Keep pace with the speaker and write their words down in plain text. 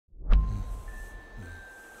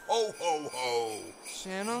Ho, ho, ho!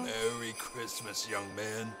 Santa? Merry Christmas, young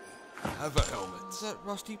man. Have a helmet. Is that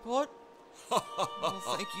Rusty Pot? Well,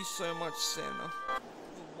 thank you so much, Santa.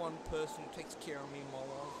 The one person who takes care of me in my life.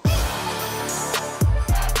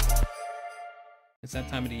 It's that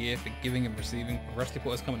time of the year for giving and receiving. Rusty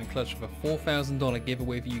Pot is coming in clutch with a $4,000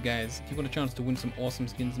 giveaway for you guys. If you want a chance to win some awesome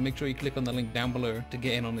skins, make sure you click on the link down below to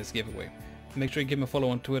get in on this giveaway. Make sure you give them a follow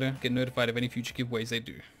on Twitter, get notified of any future giveaways they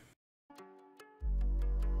do.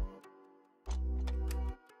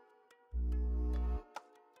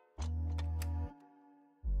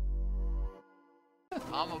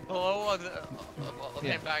 I'm below the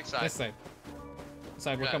backside. This side. This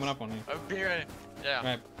side, we're coming up on you. Over here. Yeah.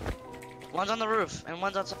 Right. One's on the roof and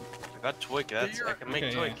one's outside. I got twig, that's I can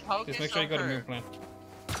make twig. Yeah. Just make sure you got a move plan.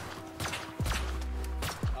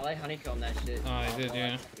 I like honeycomb that shit. Oh, I did,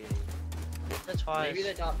 yeah. That's why. Maybe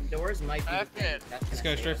the top doors might be. Let's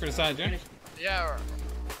go straight for the side, yeah? Yeah,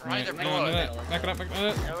 right there. Come on, back it up, back it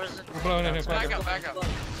up. We're blowing in here, back up.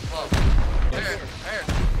 Whoa. Here.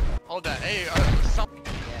 Hold that. Hey,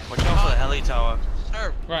 watch out for the heli tower.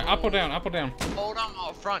 Sir. Right, up or down, up or down. Hold on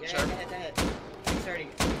up front, sir. He's already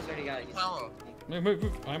got it. Move.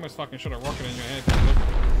 I almost fucking shot a rocket in your head.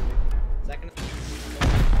 Second.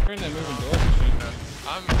 Turn that moving doors and shit.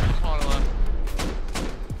 I'm on the left.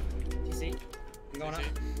 TC? I'm going up.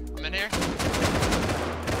 I'm in here.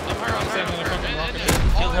 I'm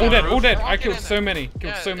hurt. All dead. I killed so many.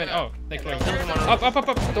 Oh, they killed.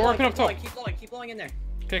 Up. Door open up top. Keep blowing in there.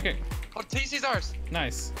 Okay. Oh, TC's ours.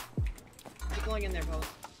 Nice. Keep blowing in there, bro.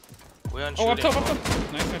 We're on up shooting. top.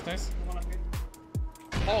 Nice.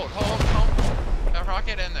 Hold. That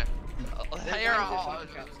rocket in there.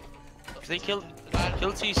 If they kill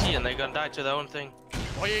TC and they're gonna die to their own thing.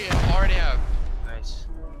 Oh yeah, already have. Nice.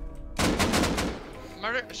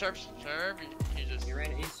 Murder, serve.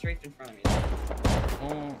 He's straight in front of me.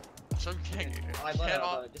 Oh. Just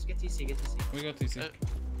get TC. We got TC.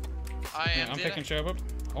 I'm picking Sherb up.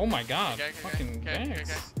 Oh my god. Fucking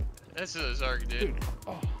bags. This is Zerg, dude.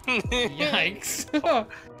 Oh. Yikes.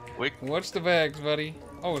 Watch the bags, buddy.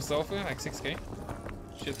 Oh, it's sulfur, like 6k.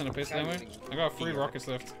 Shit's in a piss ammo. I got 3 rockets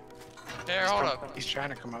left. Here, hold up. He's trying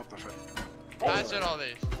to come out the front. Pass it all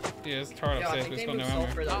these. Yeah, it's hard upstairs, but it's got no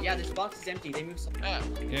ammo. Yeah, this box is empty. They move sulfur.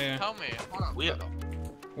 Yeah. Tell me. Hold up.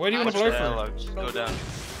 Where do you want to blow from? Go down.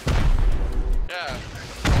 Yeah.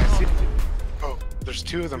 Oh, there's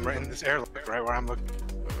 2 of them right in this airlock, right where I'm looking.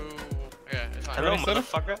 Ooh. Yeah, it's fine. Hello,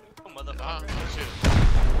 motherfucker.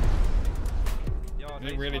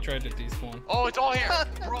 They really tried to despawn. Oh, it's all here.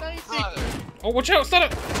 Oh, watch out,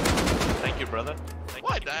 stop it! Thank you, brother.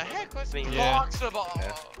 What the heck? What's the box of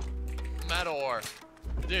metal ore?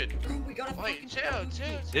 Dude. We gotta wait, chill.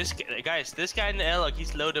 This guy in the airlock,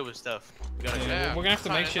 he's loaded with stuff. We're gonna have to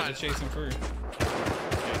make shit to chase him through.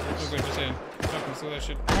 We're just saying. Fucking steal that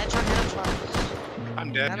shit.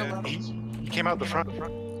 I'm dead. He came out the front.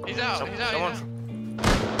 He's out. Someone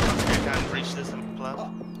can't reach this in plus. Oh,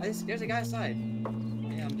 there's a guy outside.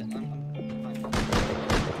 Yeah, I'm fine.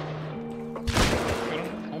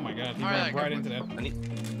 Oh my god, he ran right into that.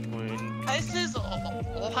 This is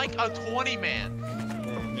like a 20 man.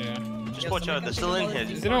 Yeah. Just watch out, they're still in here.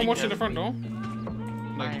 Is anyone watching the front door?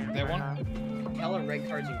 Like, that one? Yellow, red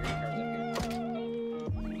cards and green cards up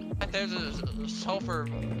here. There's a sulfur.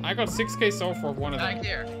 I got 6k sulfur of one of them. Back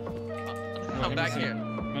here. I'm back here.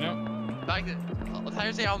 I know. Back there.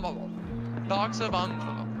 There's a box of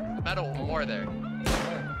metal ore there.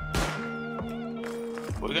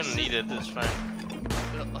 We're gonna need it, it's fine.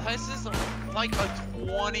 This is like a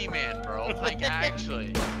 20 man, bro. Like,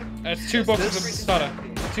 actually. That's 2 boxes of starter.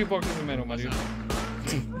 2 boxes of metal, my dude.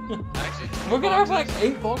 Actually, we're gonna have like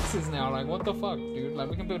 8 boxes now. Like, what the fuck, dude?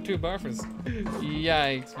 Like, we can build 2 buffers.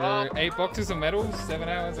 Yikes, bro. 8 boxes of metal, 7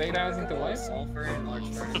 hours, 8 hours into life. Sulfur and large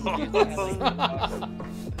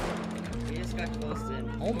We just got close in.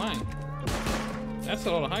 Oh my. That's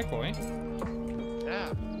a lot of high core, eh?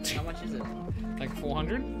 Yeah. How much is it? Like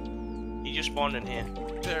 400? He just spawned in here.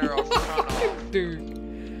 They're off. Dude.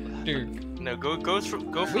 No, go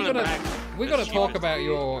from the back. We gotta talk about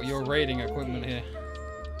your raiding equipment here.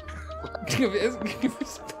 I'm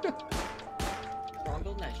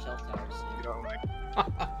building that shelf tower.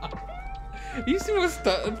 You see what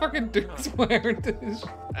fucking dude's wearing this?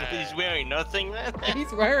 He's wearing nothing, man.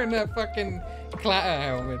 He's wearing that fucking clatter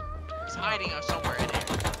helmet. He's hiding somewhere in here.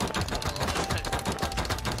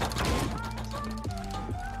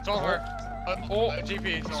 It's over.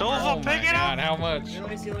 GP. Sulfur, pick it up! How much? Let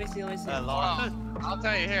me see. I'll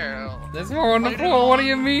tell you here. There's more on the floor, what do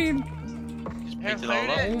you mean? Just picked it all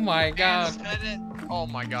up. Oh my god. Oh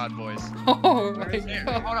my god, boys. Oh my Here,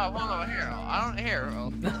 god. hold on, here. I don't hear.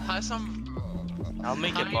 Have some. I'll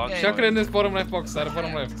make it Honey box. day. Chuck it in this bottom left box, at the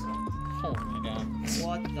bottom left. Oh my god.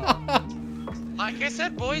 What the? Like I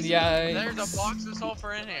said, boys. Yikes. There's a box of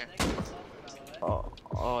sulfur in here.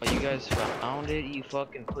 Oh, you guys found it, you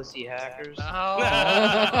fucking pussy hackers. Oh.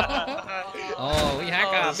 Oh, we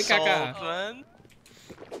hacka, we Salt, hacka. man.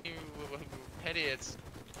 You idiots.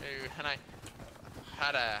 And I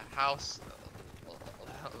had a house.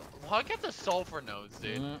 Look at the sulfur nodes,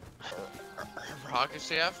 dude. Rocket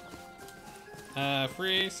chef.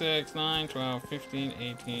 3, 6, 9, 12, 15,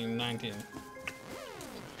 18, 19.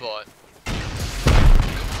 But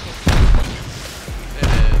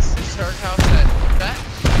is this her house at that?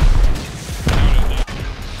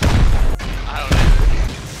 I don't know.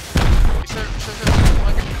 You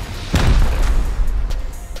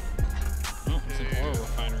Oh, it's an oil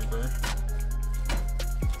refinery, bro.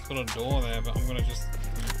 It's got a door there, but I'm gonna just.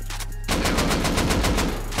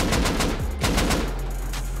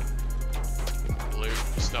 Blue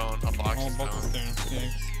stone, a box Oh, of box of stone. stone.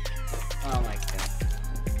 Yikes. Oh my god.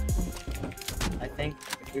 I think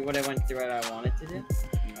if we would have went through what I wanted to do,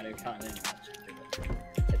 we might have gotten in much.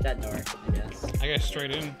 Hit that north, I guess. I got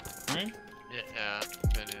straight in, right? Yeah,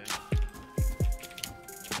 it is.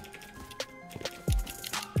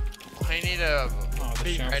 I need a Oh, the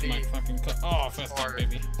be shelf ready might fucking cut. Oh, first time, for-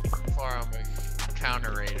 baby. for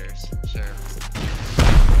counter raiders. Sure.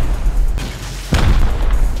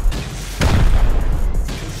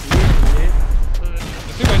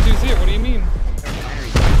 The 2x2's here, what do you mean?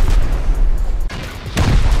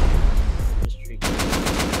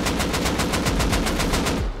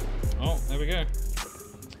 Oh, there we go.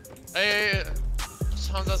 Hey,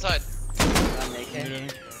 someone's outside.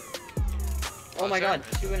 Oh my god,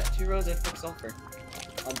 two rows of thick sulfur.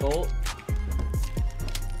 A bolt.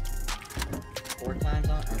 4 times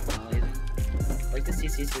on or either. Like the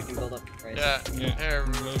CC so we can build up the price. Yeah. Yeah. Here,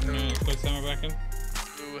 Close timer back in.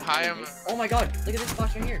 hi, I'm. Oh my god, look at this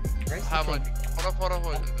box right here. Right? How much? Hold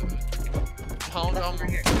up. Tell them. Over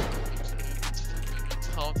here.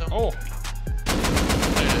 Tell them. Oh,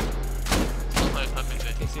 I'm in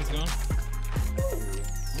it. KC's gone.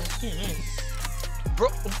 Okay, nice. Bro,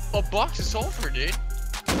 a box of sulfur, dude.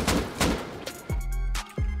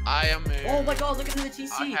 I am. Oh my god, look at the TC.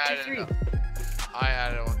 I had T3. it. I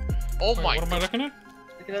had it. Oh Wait, my. what am I looking at?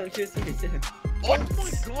 Look at that TC too. Oh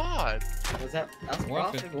my god. Was that was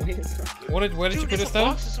Worth it. profitable? Where did you Dude, put it's this a down?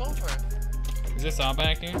 box of sulfur. Is this our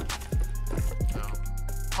back here? No.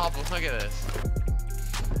 Papa, look at this.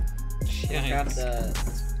 Grab Yikes. the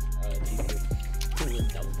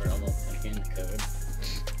GPU. Double barrel fucking code.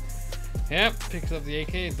 Yep, picks up the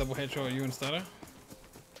AK, double headshot you and Starter.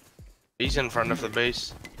 He's in front of the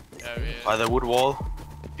base. Yeah, we By the wood wall.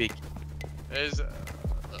 Big. is.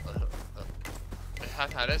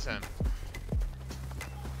 How this in?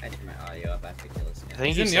 I turned my audio up after kill this I guy.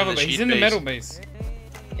 think He's in the other base. He's in the metal base.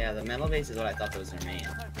 Yeah, the metal base is what I thought was their main.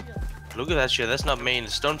 Look at that shit. That's not main.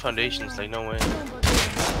 It's stone foundations. Like, no way.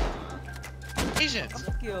 Asians.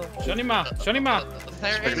 Johnny Ma! Johnny Ma!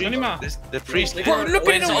 Johnny Ma! The priest. Bro, look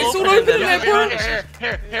at it! It's It's all all open open in there, there.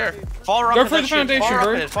 bro! Here. Fall rock Go with for that the shit. foundation, Fall rock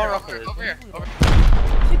bro. with it, fall rock with it. Over here.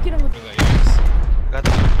 Got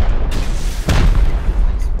the...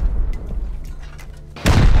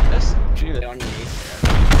 This. Get on your knees.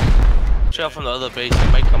 Shell from the other base.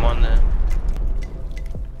 It might come on there.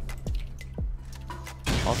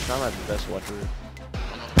 I'll try my best watcher.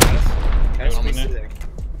 Try to squeeze there. through there.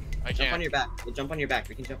 I Jump on can't. your back. We'll jump on your back.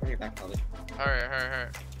 We can jump on your back probably. Hurry.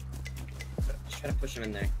 Just try to push him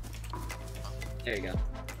in there. There you go.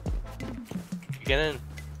 Get in.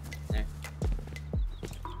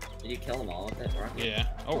 Did you kill them all with that rocket? Yeah.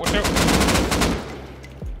 Oh, watch out!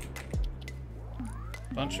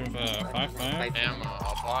 Bunch of 5-5. Ammo.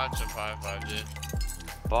 A bunch of 5.5,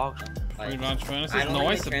 dude. Box. Three large furnaces. I don't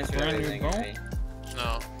Nice, think I a transferred brand new everything, bow. right?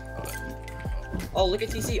 No. Oh, look at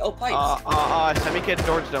TC. Oh, pipes. Semi-kid,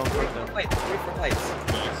 doors down. Pipes. Wait for pipes.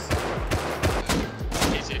 Nice.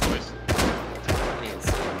 Easy, boys. I can't even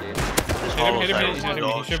see him, dude. Hit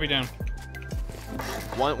him. He should be down.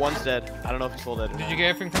 One's dead. I don't know if he's full dead or Did not. you get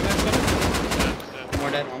everything from that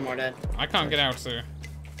stuff? One more dead. I can't get out, sir.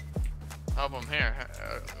 Help him here.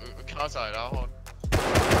 Come outside. I'll hold.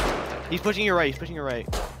 He's pushing your right.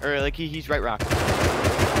 Or like he's right rock.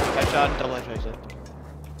 Headshot, double headshot, he said.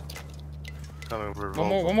 Coming for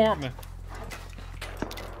One more up there.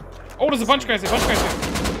 Oh, there's a bunch of guys here.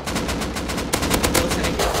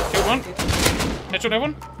 Killed one. Headshot that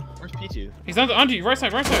one. Where's P2? He's under you. Right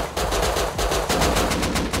side.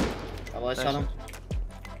 I shot him.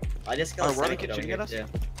 I just got Oh, a we're on the second kitchen, over get us? here,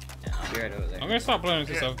 too. Yeah. You're right over there. I'm gonna start playing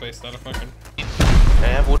into self-base that if I can. I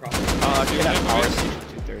have wood. Get that power station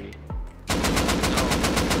 230.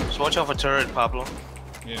 Just watch out for turret, Pablo.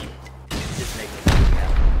 Yeah. Just make it.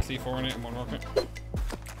 C4 in it and one rocket.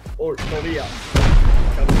 Or Korea.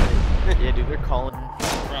 Yeah, dude, they're calling.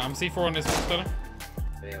 Right, I'm C4 on this one, Stutter.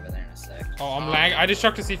 Be over there in a sec. Oh, I'm lagging. I just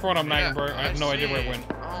chucked a C4 and I'm lagging, bro. I have no idea where it went.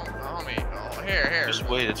 Oh, homie. Oh, here. Just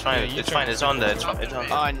wait, it's fine. Yeah, It's fine. It's on there. It's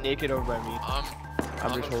on. Naked over by me.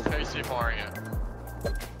 I'm just holding. crazy for you.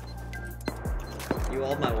 You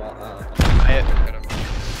hold my wall. I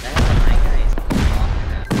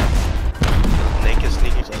Naked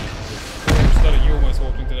sneaky. Stutter, you almost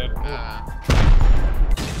walked into that. How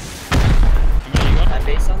many you got? That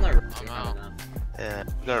base on the roof. I'm out. Yeah,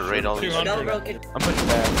 we gotta raid all these. 200. I'm pushing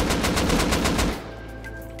back.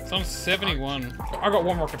 It's on 71. I got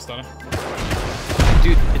one rocket, Stutter.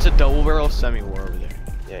 Dude, it's a double barrel semi-war over there.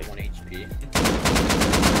 Yeah. 1 HP.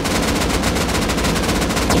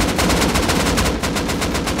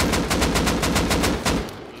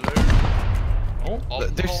 Oh,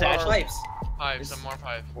 They're More satchel. pipes. Pipes, some more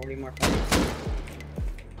pipes. 40 more pipes.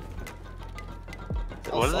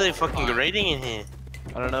 What are they fucking raiding in here?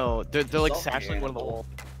 I don't know. They're like Salt satcheling here. one of the walls.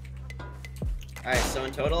 Alright, so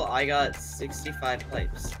in total, I got 65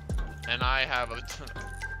 pipes. And I have like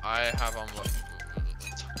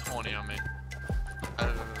 20 on me.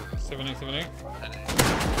 78.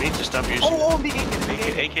 We need to stop using.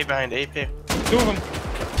 AK behind AP. Two of them.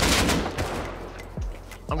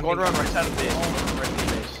 I'm going around right side of the base. Right side of the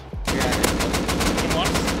base. You're at it. Hit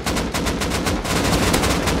once.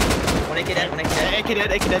 When I get dead, AK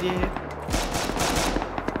dead, yeah.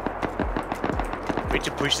 We need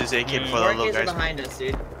to push this AK Yeah. before the little Markets are guys. behind us,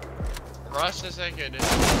 dude. Rush this AK, dude.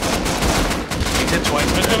 He's hit twice.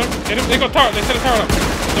 Let's get him. Get him. They got turret. They set a turret up.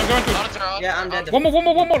 Don't go into it. Yeah, I'm dead. One more.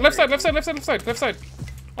 Left side. Left side.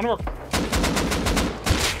 On the rock.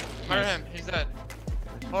 Murder him, he's dead.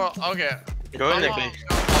 Oh, okay. Go in there, I'm please.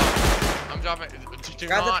 I'm dropping. Do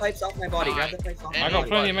Grab the not- pipes off my body. Grab the pipes off my I body. got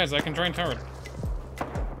plenty of meds. I can drain turret.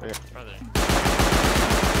 Brother.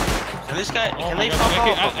 Can this guy? Oh Can my they god.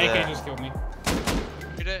 fuck off? AK just killed me.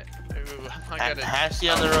 You did? Ooh, I got it. Hasty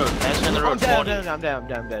on the road. Hasty on the road. 40. I'm dead. From the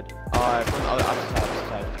other opposite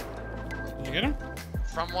side. Did you get him?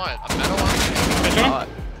 From what? A metal one? Did you I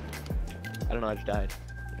don't know, I just died.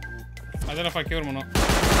 I don't know if I killed him or not.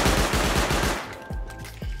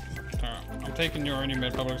 Alright, I'm taking your only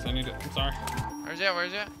med public, I need it. I'm sorry. Where's he at?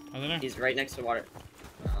 Where's he at? I don't know. He's right next to water.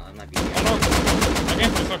 It might be. Oh no!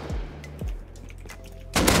 Again, just look.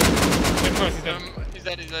 Get close, he's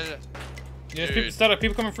dead. He's dead. Yeah, there's people, start up.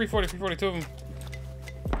 People coming 340, two of them.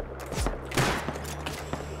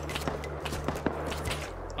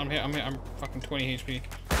 I'm here, I'm fucking 20 HP.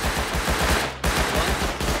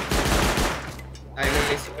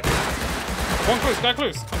 One close, guy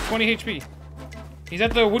close. I'm 20 HP. He's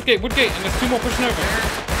at the Woodgate, and there's two more pushing over.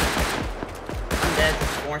 I'm dead.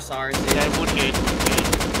 There's more SARS. Yeah, Woodgate.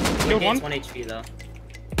 Killed one. 1 HP though.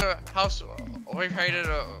 House. We raided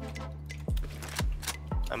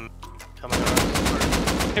I'm coming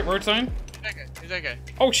around. Hit road sign. He's okay.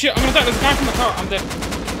 Oh shit, I'm gonna die. There's a guy from the car. I'm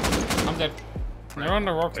dead. They're on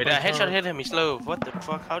the rocks. Wait, that headshot hit him. He's low. What the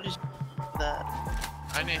fuck? How did that?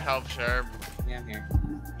 I need help, Sherb. Yeah, I'm here.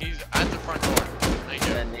 He's at the front door. Thank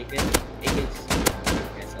you. Naked.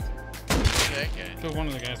 Okay. Killed one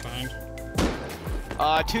of the guys behind.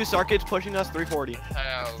 2 Sarkids pushing us, 340.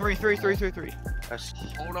 Hell. 3. That's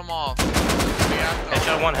Hold him off. We have to.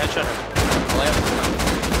 headshot one. Headshot him.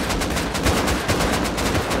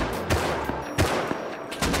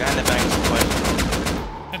 Guy in the back is twice.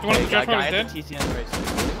 Hit one of the guy Jeffro is at dead. the TC on the race.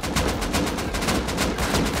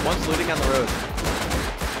 One's looting on the road.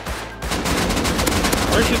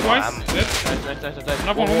 Where's his twice? I'm- Dead. Nice.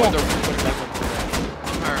 Another one, one more.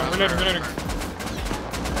 Reloading.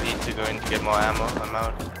 I need to go in to get more ammo. I'm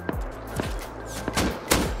out.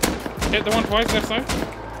 Hit the one twice, left side.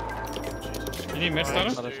 You need med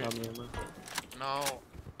starter? No.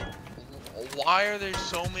 Why are there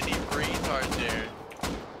so many retards there?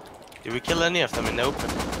 Did we kill any of them in the open?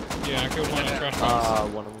 Yeah, I killed one in the trash box.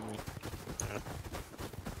 One of them.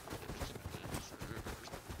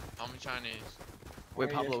 I'm Chinese. Wait,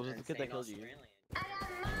 Pablo, was it the kid that killed you?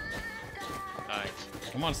 Nice.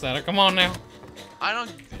 Come on, starter. Come on now. I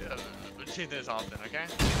don't cheat this often, okay?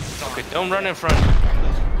 Okay, don't run in front.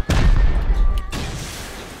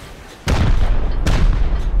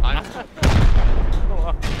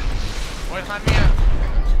 Wait, hand me up.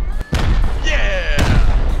 Yeah!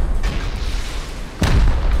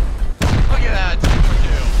 Look at that.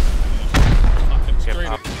 Fucking straight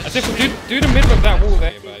up. I think do the middle of that wall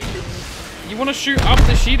there, buddy. You want to shoot up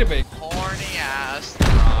the sheet a bit.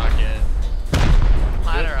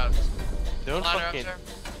 Don't Ladder fucking up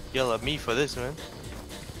yell at me for this, man.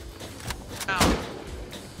 there. Ow.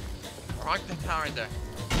 Rock the tower right there.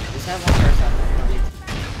 Just have one person out there. You don't need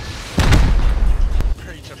to.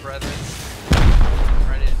 Creature brethren.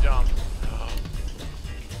 Ready to jump.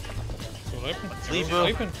 Still open. Leave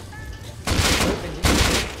Everyone's him. open.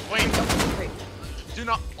 Wait, Wait, do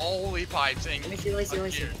not only piping. let me see, let me see, let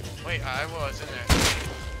me see. Wait, I was in there.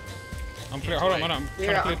 I'm clear. Hold on, hold on. I'm Clear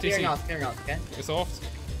trying out, to clear clear TC. out, clear out, okay? It's off.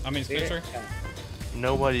 I mean, it's Clear clear, it. sorry.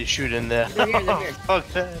 Nobody's shooting there. They're here, they're here. Fuck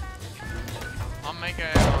that. I'll make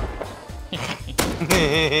a.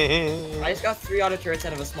 I just got 3 auto turrets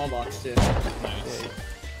out of a small box, too. Nice.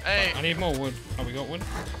 Hey, I need more wood. Oh, we got wood?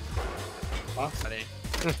 Box? buddy.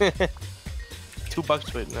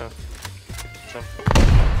 $2 with no.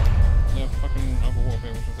 The fucking other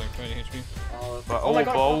warfare, which was like 30 HP. But, Oh my oh,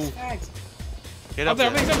 god, bow. box fags! Get Up up there,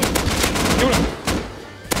 there. up there. Kill him.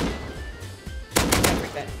 Yeah,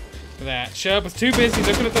 break that. That Sherb was too busy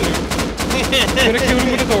looking at the loot. Could have killed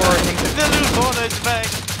him with the door open. The loot corner is back.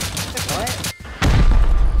 What?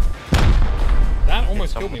 That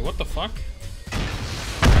almost killed me. What the fuck?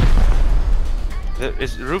 The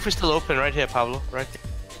roof is still open right here, Pablo. Right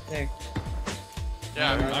There. there.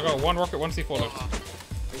 Yeah. I got 1 rocket, 1 C4 left.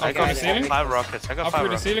 I Up through the got ceiling? 5 rockets. I got Up 5 through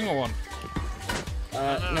the rockets. ceiling or 1?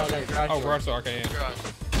 No, the garage Oh, door. garage door. Okay, yeah.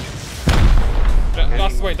 God.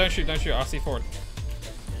 Last, wait, don't shoot, don't shoot. I'll see forward.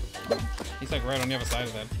 He's like right on the other side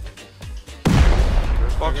of that.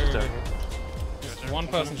 There's boxes Go, go, down go. here. Just 1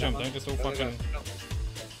 person jump, don't just all fucking...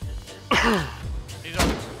 He's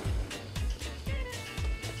up.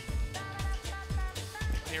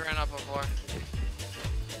 He ran up before.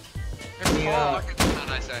 There's Yeah. 4 rockets down,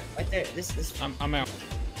 I say. Right there, this. I'm out.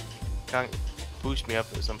 Can't boost me up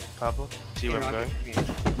or something, Pablo. See where I'm going. Okay.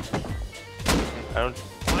 I don't.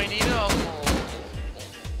 I need how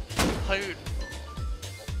do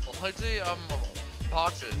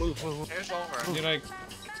boxes. Move. Here's over. You're like...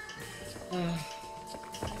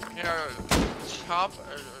 Here, chop.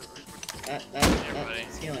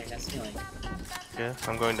 That's healing, that's healing. Yeah,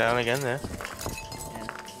 I'm going down again there. Yeah.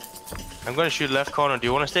 I'm gonna shoot left corner. Do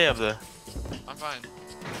you want to stay up there? I'm fine.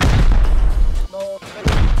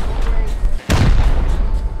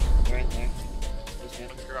 Right there. He's good.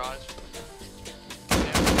 With the garage.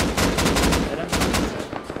 Hit him.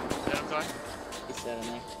 Dead, I'm sorry. He's dead in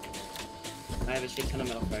there. I have a shit ton of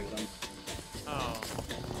metal frags on. Oh.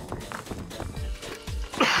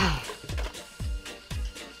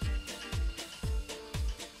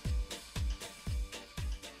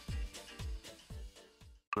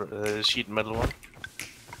 Sheet metal one.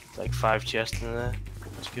 Like 5 chests in there.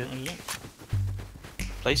 That's good.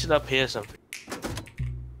 Place it up here something.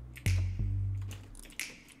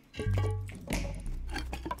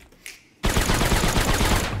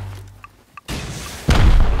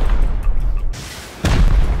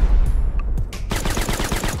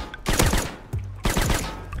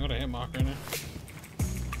 I got a hit marker in there.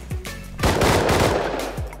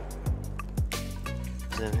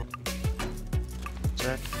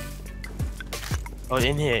 Check. Oh,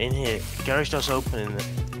 in here. Garage door's open in there.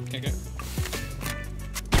 Okay, good.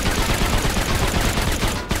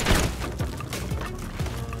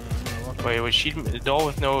 Wait, sheet the door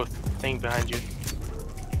with no thing behind you.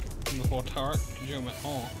 Before turret, Juma.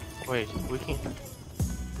 Oh. Wait, we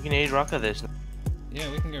can 8 rocket this.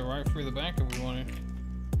 Yeah, we can go right through the back if we want to.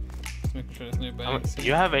 Just making sure there's no bags.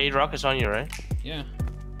 You have 8 rockets on you, right? Yeah.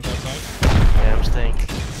 Is that outside? Yeah, I'm staying.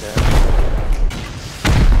 Yeah.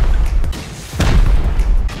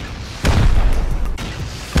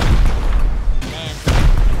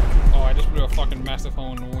 Oh, I just blew a fucking massive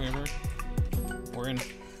hole in the wall here, bro. We're in.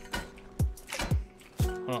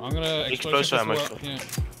 Hold on, I'm gonna Explosive ammo. this well. Yeah.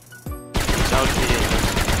 It's out here.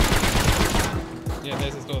 Yeah,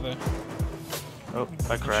 there's this door there. Oh,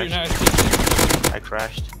 I I'm shooting out crashed. his TC. I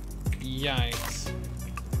crashed. Yikes.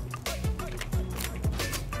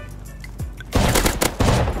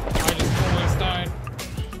 I just almost died.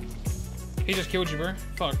 He just killed you, bro.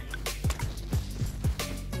 Fuck.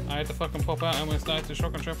 I had to fucking pop out. I almost died to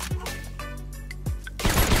shotgun trap.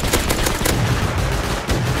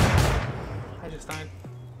 I just died.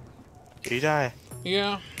 Did you die?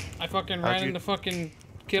 Yeah, I fucking How'd ran you- in to fucking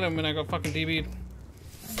kill him and I got fucking DB'd.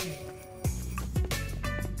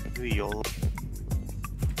 You YOLO.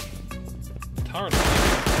 Hard.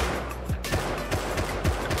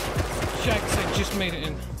 Jax, I just made it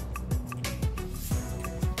in.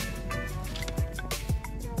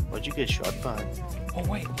 What'd you get shot by? Oh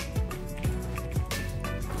wait.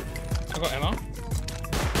 I got LR.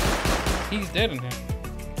 He's dead in here.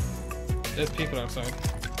 There's people outside.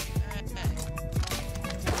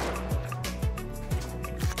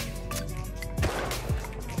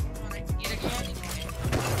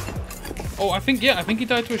 Oh, I think he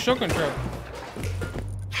died to a shotgun trap.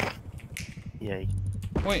 Yeah.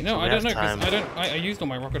 Wait, no, So we I don't have know, because time. I used all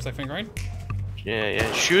my rockets, I think, right?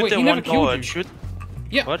 Yeah. Shoot Wait, the he one never killed tower. you. Shoot.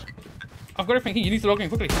 Yeah. What? I've got everything here. You need to log in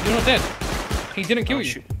quickly. You're not dead. He didn't kill Oh, you.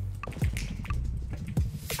 shoot.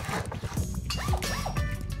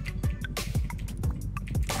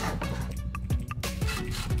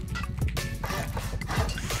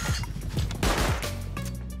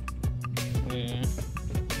 Yeah.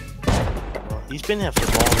 Well, he's been here for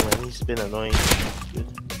long, man. He's been annoying. Shit.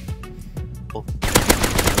 Oh. I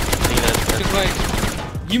think that's It's like,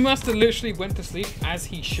 you must have literally went to sleep as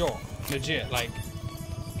he shot. Legit, like.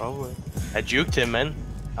 probably. I juked him, man.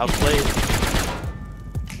 Outplayed.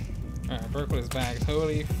 Alright, broke with his bags.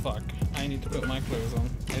 Holy fuck. I need to put my clothes on.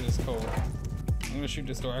 It is cold. I'm gonna shoot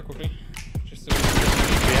this door out quickly. Just so Do you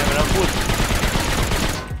have enough wood?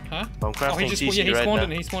 Huh? I'm crafting Oh, he just, TC yeah, he right spawned now. in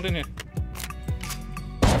here. He spawned in here.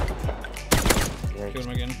 Yeah, Killed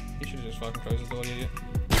him again. He should have just fucking closed his door, you idiot.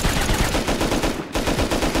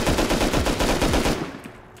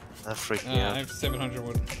 that freaked me I out. have 700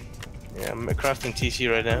 wood. Yeah, I'm crafting TC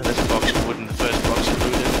right now. There's a box of wood in the first box you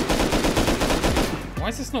looted. Why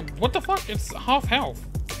is this not? What the fuck? It's half health.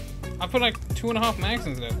 I put like 2.5 mags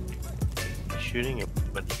into that. Shooting it,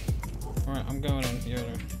 but Alright, I'm going in.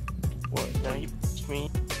 YOLO. what? Now you pushed me.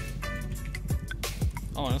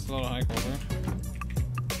 Oh, that's a lot of high bro.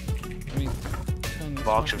 Let me turn this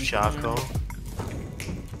Box of fucking charcoal. down.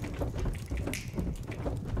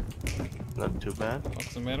 Not too bad.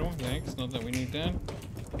 Box of metal. Thanks. Not that we need that.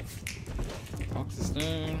 Box of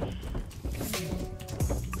stone.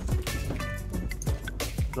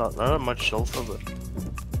 Not much sulfur, but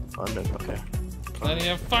under. Okay. Plenty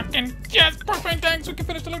of fucking yes, propane tanks. We can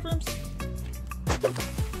finish the loot rooms.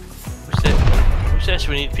 Who says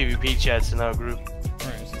we need PvP chats in our group?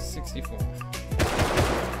 Alright, so 64.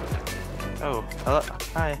 Oh, hello.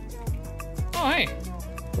 Hi. Oh, hey.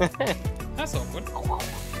 That's awkward.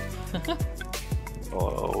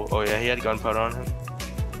 Oh yeah, he had gunpowder on him.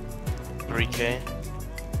 3k.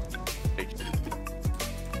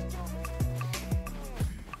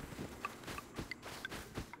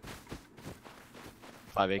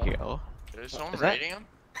 5 AKO. There's someone Is that- raiding him?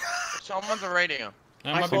 Someone's raiding him.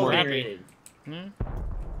 I'm My up phone and is happy. rated. Hmm?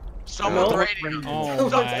 Someone's No. raiding him. Oh,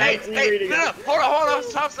 Someone's my. actually Hey, rating no, him. no, hold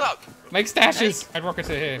on, stop. Make stashes. I'd rocket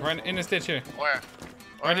it here, right in this ditch here. Where?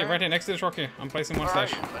 Right here, next to this rock here. I'm placing one Where are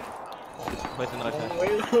stash. you? Place another time.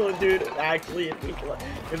 Oh, dude, actually,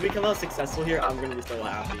 if we come out successful here, I'm gonna be so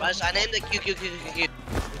happy. But I named the QQQQQ.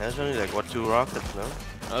 There's only like what, 2 rockets, no?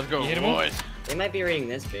 Let's go, You hit him all? boys. They might be raiding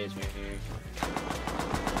this base right here.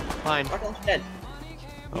 Fine. Rocket launch dead.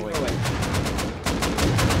 Oh, wait. Away.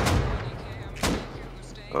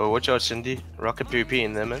 Oh, watch out, Cindy. Rocket PvP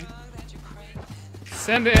in there, man.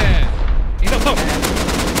 Send it. He's up top.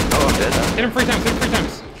 Oh, I'm dead. Hit him 3 times. Hit him 3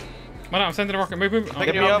 times. Man, I'm sending a rocket. Move. I'm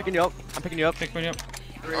picking you up. I'm picking you up. I'm picking you up. Pick me up.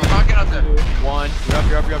 I'm rocking up there. 1.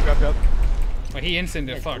 You're up. Wait, he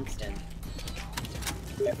incented. Fuck. Instant.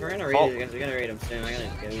 If we're gonna raid it, we gotta raid him soon. I gotta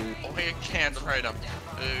go. We can't raid him.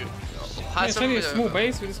 Dude. Yeah, it's only a small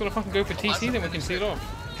base. We just gotta fucking go for TC, then we can seal it off.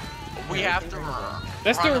 We have to.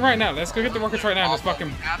 Let's do it right now. Let's go get the rockets right now. And just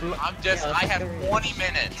fucking. I have 20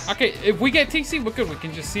 minutes. Okay, if we get TC, we're good. We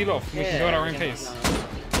can just seal off. We can go at our own pace.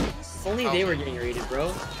 If only they were getting raided, bro.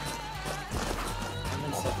 That's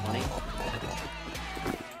so funny.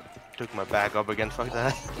 Took my bag up again, fuck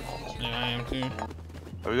that. Yeah, I am too.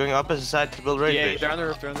 Are we going opposite side to build raid Yeah, base? they're on the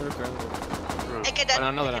roof. Oh,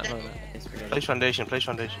 no, they're not. Place foundation.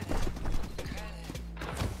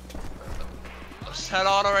 Set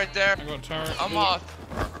auto right there. I got a turret. I'm off.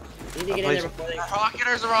 You need to get in there before they. Rocket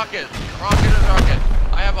is a rocket. Rocket is a rocket.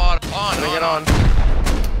 I have auto. Bring it on.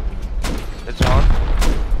 It's on.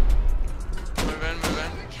 Move in.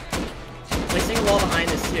 Placing a wall behind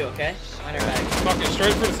us too, okay? Behind our back. Fuck it,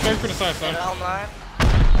 straight for the side, son. L9.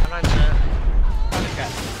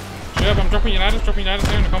 Jeb, I'm dropping your ladders here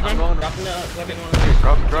in the compound. Dropping the weapon one here.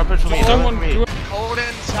 Drop it for me. Someone me. do it. Hold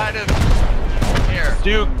inside of here.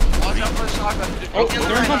 Duke. Watch out for the shotgun. Oh,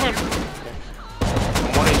 they're in compound.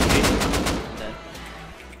 I'm 1 HP.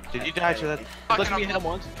 Did you die to that? Look at me, hit him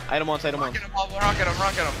once. I hit him once. Rocket him.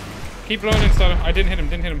 Keep blowing in, Starter. I didn't hit him.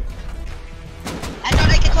 Headshot,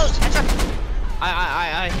 get close. Headshot.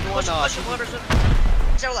 I hit one. Push him.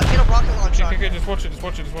 Zero left. Get a rocket launcher. Okay, just watch it.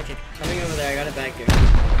 Coming over there, I got it back here.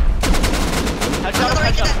 Another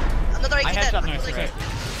Headshot. Another I headshot. Nice, okay.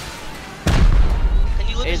 Can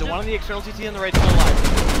you look Hey, this the dude? one on the external TT on the right still alive.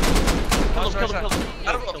 Kill him.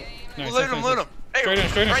 Nice, Loot him. Hey, Straight in.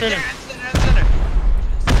 right there, Straight in. center.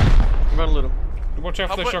 I'm gonna loot him. Watch out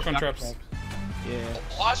for I'll the put shotgun traps. Yeah.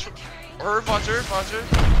 Watch. Roof, watch roof, watch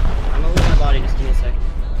roof. I'm gonna leave my body, just give me a second.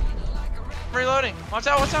 I'm reloading. Watch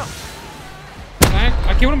out, watch out.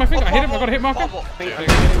 I killed him, I think. I hit him. I got a hit marker. Wait, I'm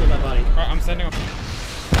gonna leave my body. Alright, I'm sending him.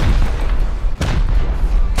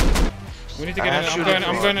 We need to get in.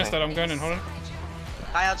 I'm going instead. I'm going in. Hold on.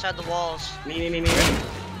 Guy outside the walls. Me.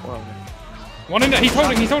 One in there. He's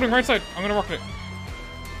holding right side. I'm gonna rocket it.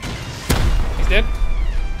 He's dead.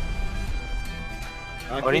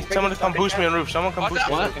 I need someone to come boost me on roof. Someone come boost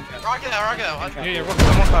me on roof. Rocket out. Yeah, rocket.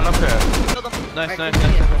 Someone come up there. Nice.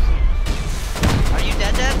 Are you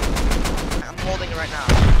dead? I'm holding it right now.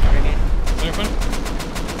 Open.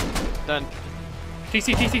 Done.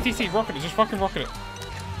 TC. Rocket it. Just fucking rocket it.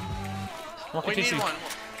 Rocket We TC. need one.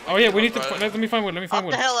 Oh yeah, we need to. Let me find wood. Up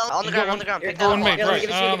the hill, on the ground. Pick that One up. mate. Right.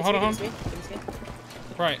 Hold on.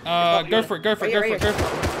 Right. Go for it. Go for it.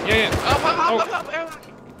 Yeah. Up.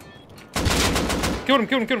 Killed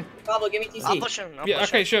him. Pablo, give me TC. I'll push him. Yeah.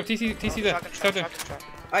 Okay. Sure. TC there. Start there.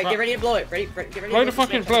 Alright, get ready to blow it. Get ready to Blow the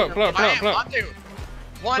fucking blow it. On two.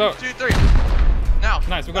 One, Blow. 2, 3. Now.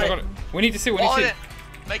 Nice. We got it. We need to see. Wall it.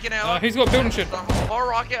 Make an arrow. He's got building shit. Or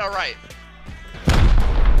rocket, alright.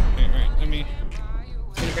 Right. Let me.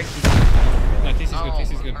 No, TC's good.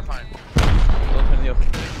 TC's good. We're fine. Open the open.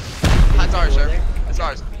 That's ours, sir. It's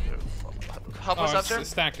ours. Help us up, sir.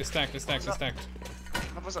 It's stacked. Help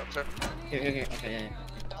us up, sir. Okay, yeah.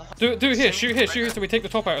 Do it here. Shoot here. So we take the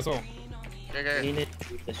top out as well. Okay. We need to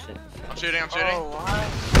keep this shit. I'm shooting. Oh.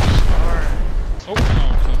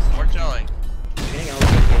 We're chilling. I'm getting all the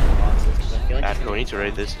AKs in the boxes, 'cause I feel like We need to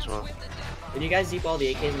raid this as well. Did you guys deep all the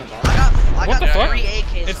AKs in the box? I What got the fuck? 3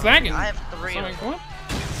 AKs. It's on lagging. me. I have 3 of them. What?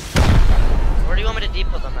 Where do you want me to deep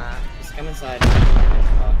put them at? Just come inside. I'm in the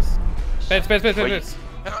box. Beds.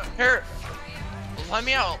 Here. Let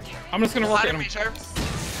me out. I'm just gonna rocket Ladder him. me, sir.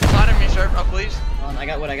 Ladder me, sir. Oh, please. Hold on, I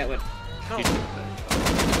got wood. No.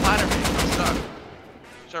 Ladder me. I'm stuck.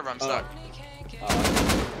 Sir, I'm stuck. I'm on the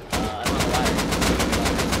ladder.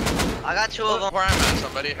 I got 2 of them. Where I'm at,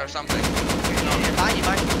 somebody, or something. Behind you.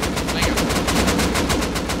 Thank you.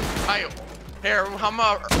 Here, I'm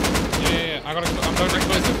up. Yeah. I'm loading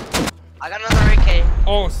explosive. I got another AK.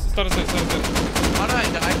 Oh, start it. How did I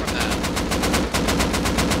die from that?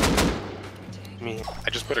 I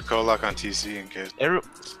just put a Kolak on TC in case.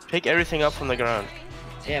 Pick everything up from the ground.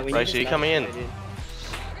 Yeah, we Right, need so to you stop coming in? this, dude.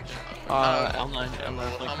 I'm on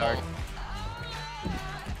the card.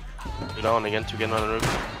 Get on again to get on the roof.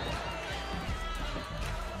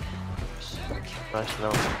 Nice,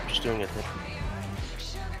 no. Just doing it then.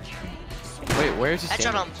 Wait, where is he Headshot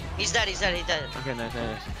standing? him. He's dead. Okay, nice. He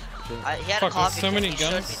had a Fuck, there's coffee. so many He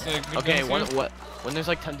should guns. be- Okay, guns here. when there's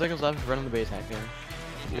like 10 seconds left, run on the base hack there.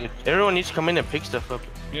 Everyone needs to come in and pick stuff up.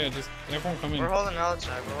 Yeah, just everyone come in. We're holding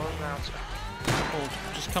outside. Oh,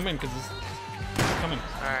 just come in, because it's coming.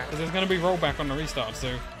 Alright. Because there's going to be rollback on the restart,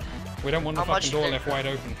 so we don't want the How much fucking door did- left wide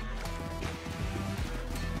open.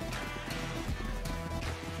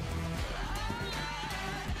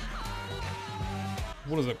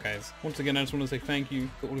 What is up, guys? Once again, I just want to say thank you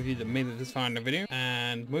to all of you that made it this far in the video.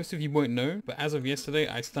 And most of you won't know, but as of yesterday,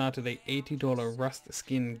 I started a $80 Rust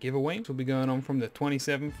skin giveaway, which will be going on from the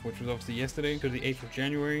 27th, which was obviously yesterday, to the 8th of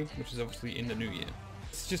January, which is obviously in the new year.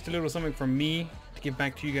 It's just a little something from me to give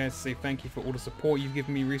back to you guys, to say thank you for all the support you've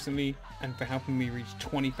given me recently and for helping me reach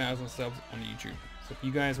 20,000 subs on YouTube. So if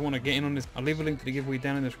you guys want to get in on this, I'll leave a link to the giveaway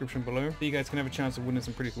down in the description below, so you guys can have a chance of winning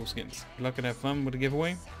some pretty cool skins. Good luck and have fun with the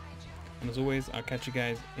giveaway. And as always, I'll catch you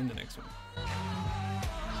guys in the next one.